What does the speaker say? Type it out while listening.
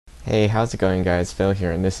Hey, how's it going guys? Phil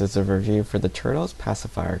here, and this is a review for the Turtles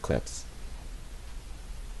pacifier clips.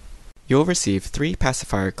 You'll receive 3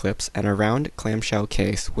 pacifier clips and a round clamshell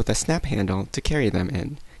case with a snap handle to carry them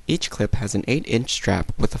in. Each clip has an 8-inch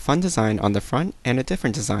strap with a fun design on the front and a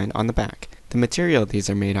different design on the back. The material these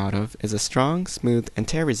are made out of is a strong, smooth, and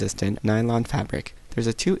tear-resistant nylon fabric. There's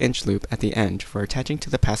a 2-inch loop at the end for attaching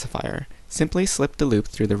to the pacifier. Simply slip the loop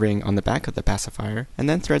through the ring on the back of the pacifier, and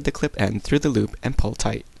then thread the clip end through the loop and pull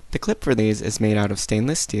tight. The clip for these is made out of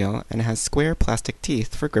stainless steel and has square plastic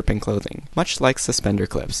teeth for gripping clothing, much like suspender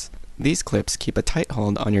clips. These clips keep a tight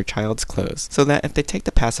hold on your child's clothes, so that if they take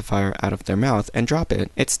the pacifier out of their mouth and drop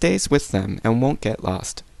it, it stays with them and won't get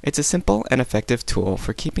lost. It's a simple and effective tool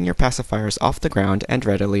for keeping your pacifiers off the ground and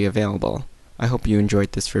readily available. I hope you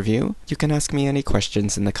enjoyed this review. You can ask me any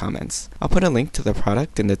questions in the comments. I'll put a link to the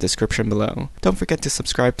product in the description below. Don't forget to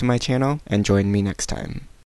subscribe to my channel and join me next time.